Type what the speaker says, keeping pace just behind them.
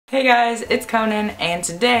Hey guys, it's Conan, and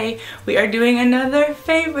today we are doing another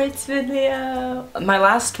favorites video. My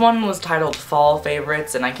last one was titled Fall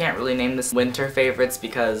Favorites, and I can't really name this Winter Favorites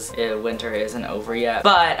because winter isn't over yet.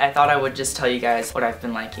 But I thought I would just tell you guys what I've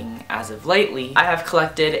been liking as of lately. I have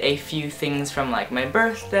collected a few things from like my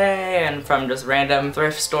birthday and from just random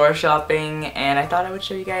thrift store shopping, and I thought I would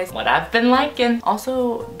show you guys what I've been liking.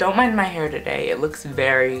 Also, don't mind my hair today. It looks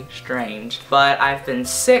very strange. But I've been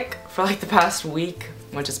sick for like the past week,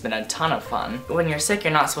 which has been a ton of fun. When you're sick,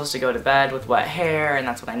 you're not supposed to go to bed with wet hair, and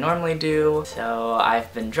that's what I normally do. So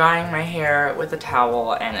I've been drying my hair with a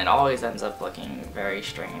towel, and it always ends up looking very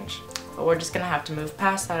strange. But we're just gonna have to move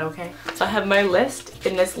past that, okay? So I have my list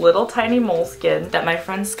in this little tiny moleskin that my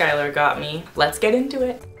friend Skylar got me. Let's get into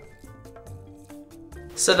it.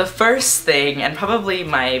 So the first thing, and probably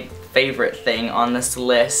my favorite thing on this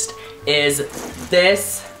list, is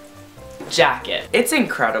this jacket. It's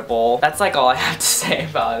incredible. That's like all I have to say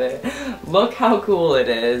about it. Look how cool it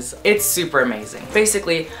is. It's super amazing.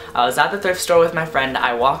 Basically, I was at the thrift store with my friend.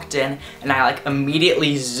 I walked in and I like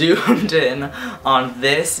immediately zoomed in on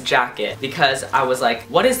this jacket because I was like,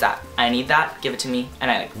 what is that? I need that, give it to me. And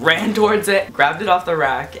I like ran towards it, grabbed it off the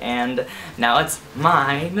rack, and now it's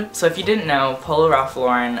mine. So if you didn't know, Polo Ralph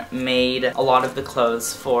Lauren made a lot of the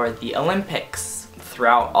clothes for the Olympics.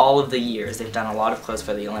 Throughout all of the years, they've done a lot of clothes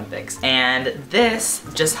for the Olympics. And this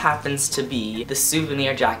just happens to be the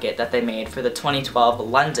souvenir jacket that they made for the 2012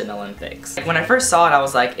 London Olympics. Like, when I first saw it, I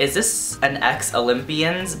was like, is this an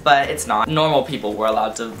ex-Olympians? But it's not. Normal people were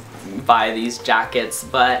allowed to buy these jackets,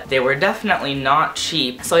 but they were definitely not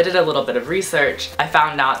cheap. So I did a little bit of research. I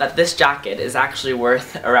found out that this jacket is actually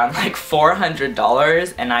worth around like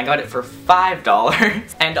 $400, and I got it for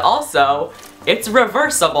 $5. And also, it's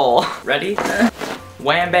reversible. Ready?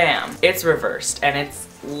 Wham bam. It's reversed, and it's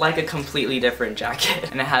like a completely different jacket.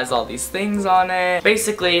 And it has all these things on it.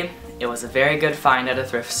 Basically, it was a very good find at a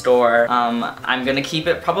thrift store. I'm gonna keep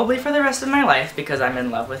it probably for the rest of my life because I'm in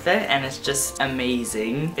love with it, and it's just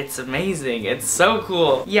amazing. It's amazing. It's so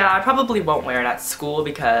cool. Yeah, I probably won't wear it at school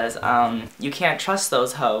because you can't trust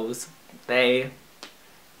those hoes.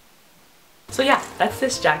 So yeah, that's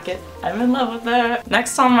this jacket. I'm in love with it.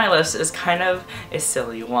 Next on my list is kind of a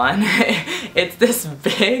silly one. It's this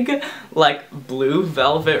big, like, blue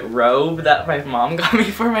velvet robe that my mom got me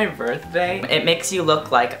for my birthday. It makes you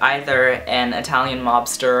look like either an Italian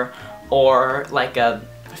mobster or like a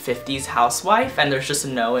 50s housewife, and there's just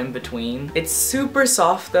no in between. It's super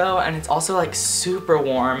soft though, and it's also like super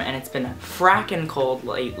warm, and it's been frackin' cold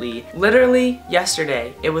lately. Literally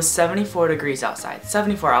yesterday it was 74 degrees outside.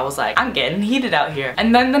 74. I was like, I'm getting heated out here.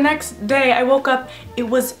 And then the next day I woke up, it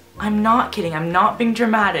was, I'm not kidding, I'm not being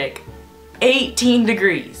dramatic, 18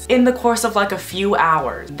 degrees in the course of like a few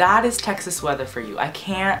hours. That is Texas weather for you. I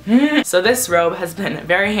can't. So this robe has been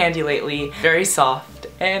very handy lately, very soft,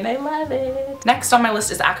 and I love it. Next on my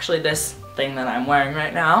list is actually this thing that I'm wearing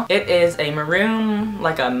right now. It is a maroon,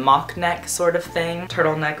 like a mock neck sort of thing.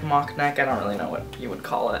 Turtleneck, mock neck, I don't really know what you would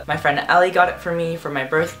call it. My friend Ellie got it for me for my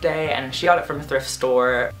birthday, and she got it from a thrift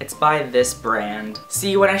store. It's by this brand.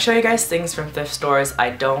 See, when I show you guys things from thrift stores,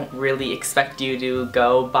 I don't really expect you to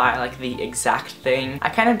go buy like the exact thing. I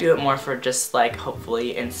kind of do it more for just like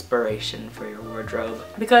hopefully inspiration for your wardrobe,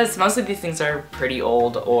 because most of these things are pretty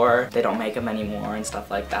old or they don't make them anymore and stuff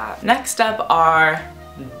like that. Next up are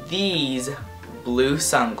these blue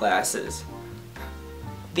sunglasses.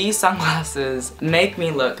 These sunglasses make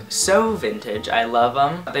me look so vintage. I love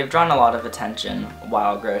them. They've drawn a lot of attention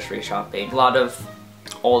while grocery shopping. A lot of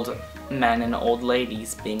old men and old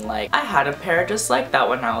ladies being like, I had a pair just like that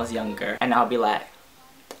when I was younger. And I'll be like,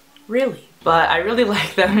 really? But I really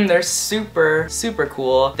like them. They're super, super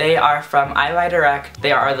cool. They are from Direct.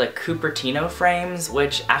 They are the Cupertino frames,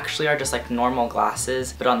 which actually are just like normal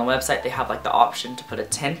glasses. But on the website, they have like the option to put a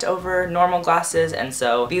tint over normal glasses. And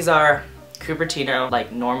so these are Cupertino,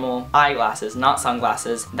 like normal eyeglasses, not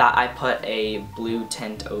sunglasses, that I put a blue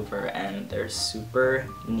tint over, and they're super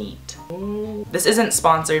neat. This isn't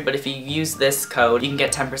sponsored, but if you use this code, you can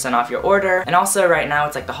get 10% off your order. And also right now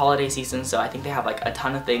it's like the holiday season, so I think they have like a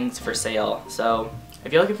ton of things for sale. So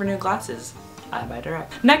if you're looking for new glasses,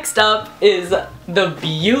 Direct. Next up is the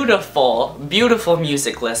beautiful, beautiful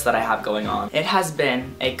music list that I have going on. It has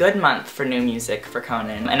been a good month for new music for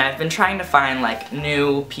Conan, and I've been trying to find like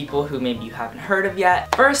new people who maybe you haven't heard of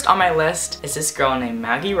yet. First on my list is this girl named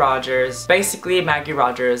Maggie Rogers. Basically, Maggie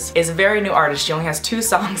Rogers is a very new artist. She only has 2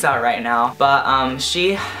 songs out right now, but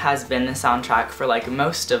she has been the soundtrack for like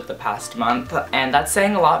most of the past month, and that's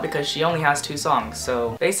saying a lot because she only has 2 songs.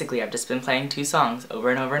 So basically, I've just been playing 2 songs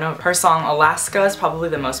over and over and over. Her song, Alas Alaska is probably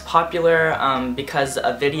the most popular because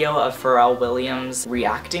a video of Pharrell Williams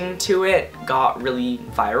reacting to it got really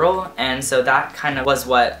viral, and so that kind of was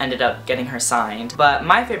what ended up getting her signed. But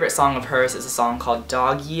my favorite song of hers is a song called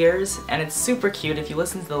Dog Years, and it's super cute. If you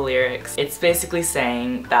listen to the lyrics, it's basically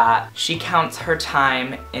saying that she counts her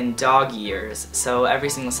time in dog years, so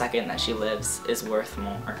every single second that she lives is worth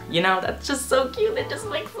more. You know, that's just so cute. It just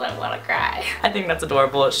makes me want to cry. I think that's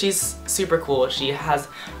adorable. She's super cool. She has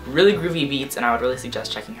really groovy beats, and I would really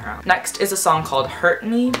suggest checking her out. Next is a song called Hurt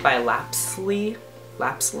Me by Lapsley.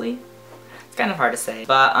 Lapsley? It's kind of hard to say,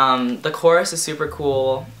 but the chorus is super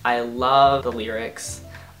cool. I love the lyrics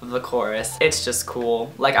of the chorus. It's just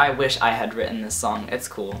cool. Like, I wish I had written this song. It's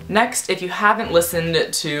cool. Next, if you haven't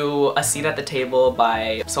listened to A Seat at the Table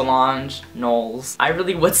by Solange Knowles, I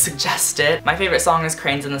really would suggest it. My favorite song is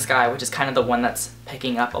Cranes in the Sky, which is kind of the one that's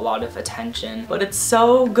picking up a lot of attention. But it's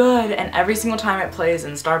so good, and every single time it plays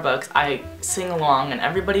in Starbucks, I sing along and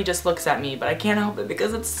everybody just looks at me, but I can't help it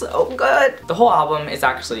because it's so good. The whole album is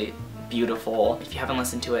actually beautiful. If you haven't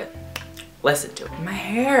listened to it, listen to it. My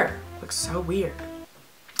hair looks so weird.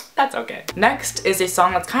 That's okay. Next is a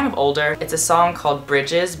song that's kind of older. It's a song called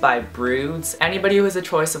Bridges by Broods. Anybody who is a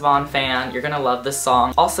Troye Sivan fan, you're gonna love this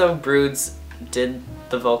song. Also, Broods did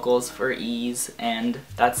the vocals for Ease, and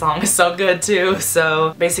that song is so good too.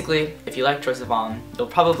 So basically, if you like Troye Sivan, you'll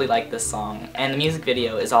probably like this song. And the music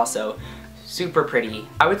video is also super pretty.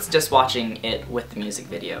 I would suggest watching it with the music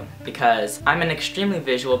video because I'm an extremely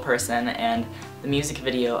visual person, and the music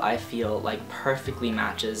video I feel like perfectly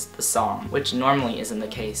matches the song, which normally isn't the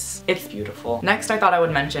case. It's beautiful. Next, I thought I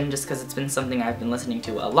would mention, just because it's been something I've been listening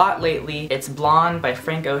to a lot lately, it's Blonde by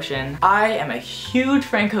Frank Ocean. I am a huge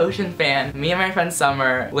Frank Ocean fan. Me and my friend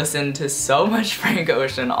Summer listened to so much Frank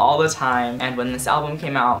Ocean all the time, and when this album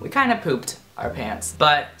came out, we kind of pooped our pants.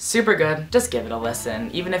 But super good. Just give it a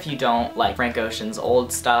listen. Even if you don't like Frank Ocean's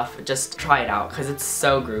old stuff, just try it out because it's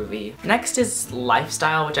so groovy. Next is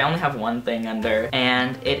Lifestyle, which I only have one thing under,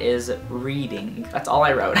 and it is reading. That's all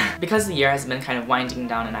I wrote. Because the year has been kind of winding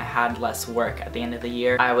down and I had less work at the end of the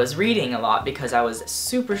year, I was reading a lot because I was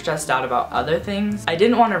super stressed out about other things. I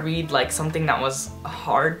didn't want to read like something that was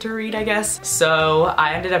hard to read, I guess. So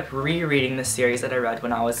I ended up rereading the series that I read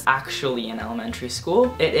when I was actually in elementary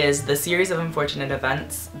school. It is The Series of Unfortunate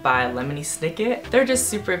Events by Lemony Snicket. They're just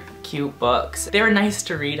super cute books. They were nice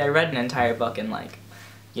to read. I read an entire book in like,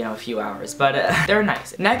 you know, a few hours, but they're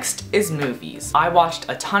nice. Next is movies. I watched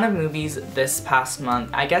a ton of movies this past month.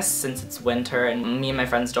 I guess since it's winter and me and my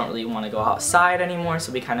friends don't really want to go outside anymore,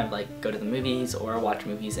 so we kind of like go to the movies or watch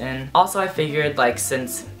movies in. Also, I figured like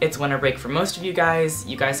since it's winter break for most of you guys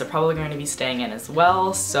are probably going to be staying in as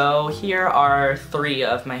well, so here are 3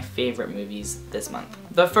 of my favorite movies this month.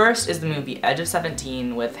 The first is the movie Edge of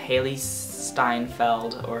 17 with Haley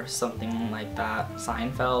Steinfeld or something like that.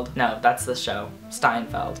 Seinfeld? No, that's the show.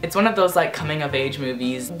 Steinfeld. It's one of those like coming of age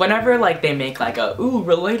movies. Whenever like they make like a ooh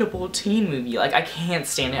relatable teen movie, like I can't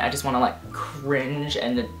stand it. I just want to like cringe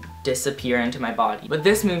and disappear into my body. But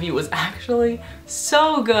this movie was actually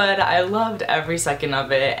so good. I loved every second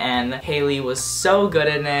of it, and Haley was so good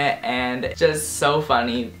in it and just so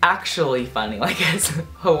funny. Actually funny, like it's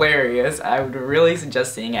hilarious. I would really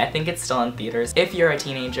suggest seeing it. I think it's still in theaters. If you're a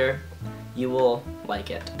teenager, you will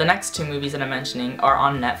like it. The next 2 movies that I'm mentioning are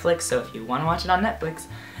on Netflix, so if you want to watch it on Netflix,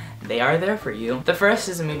 they are there for you. The first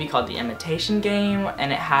is a movie called The Imitation Game,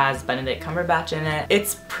 and it has Benedict Cumberbatch in it.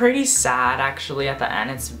 It's pretty sad actually at the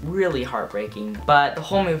end. It's really heartbreaking, but the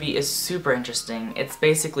whole movie is super interesting. It's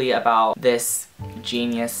basically about this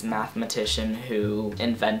genius mathematician who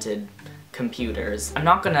invented computers. I'm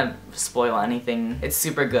not gonna spoil anything. It's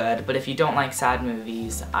super good, but if you don't like sad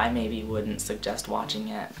movies, I maybe wouldn't suggest watching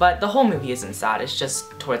it. But the whole movie isn't sad, it's just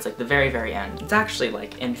towards like the very end. It's actually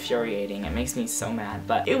like infuriating. It makes me so mad,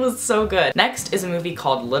 but it was so good. Next is a movie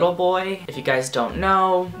called Little Boy. If you guys don't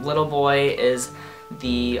know, Little Boy is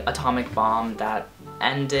the atomic bomb that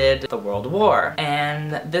ended the World War.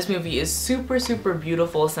 And this movie is super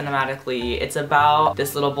beautiful cinematically. It's about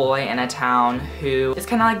this little boy in a town who is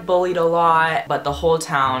kind of like bullied a lot, but the whole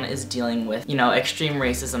town is dealing with, you know, extreme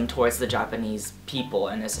racism towards the Japanese people.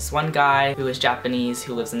 And there's this one guy who is Japanese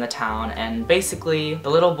who lives in the town, and basically the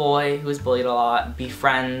little boy who is bullied a lot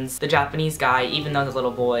befriends the Japanese guy, even though the little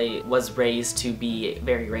boy was raised to be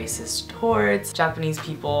very racist towards Japanese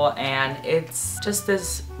people. And it's just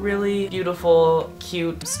this really beautiful,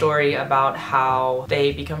 cute story about how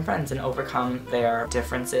they become friends and overcome their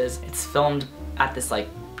differences. It's filmed at this like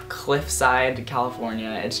cliffside California.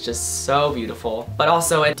 It's just so beautiful, but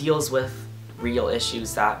also it deals with real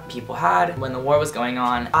issues that people had when the war was going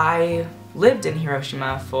on. I lived in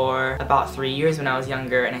Hiroshima for about 3 years when I was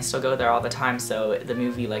younger, and I still go there all the time, so the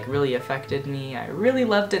movie like really affected me. I really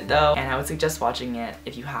loved it though, and I would suggest watching it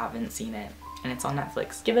if you haven't seen it. And it's on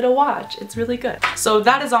Netflix. Give it a watch, it's really good. So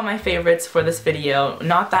that is all my favorites for this video.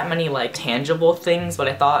 Not that many like tangible things, but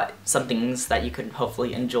I thought some things that you could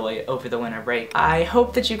hopefully enjoy over the winter break. I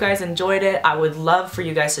hope that you guys enjoyed it. I would love for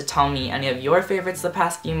you guys to tell me any of your favorites the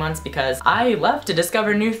past few months, because I love to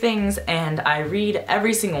discover new things and I read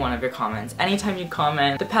every single one of your comments. Anytime you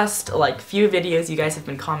comment, the past like few videos you guys have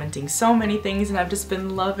been commenting so many things and I've just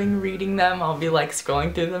been loving reading them. I'll be like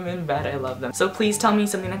scrolling through them in bed, I love them. So please tell me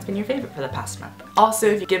something that's been your favorite for the past month. Also,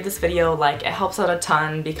 if you give this video a like, it helps out a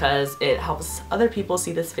ton because it helps other people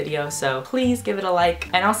see this video, so please give it a like.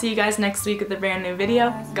 And I'll see you guys next week with a brand new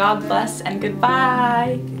video. God bless and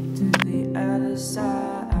goodbye!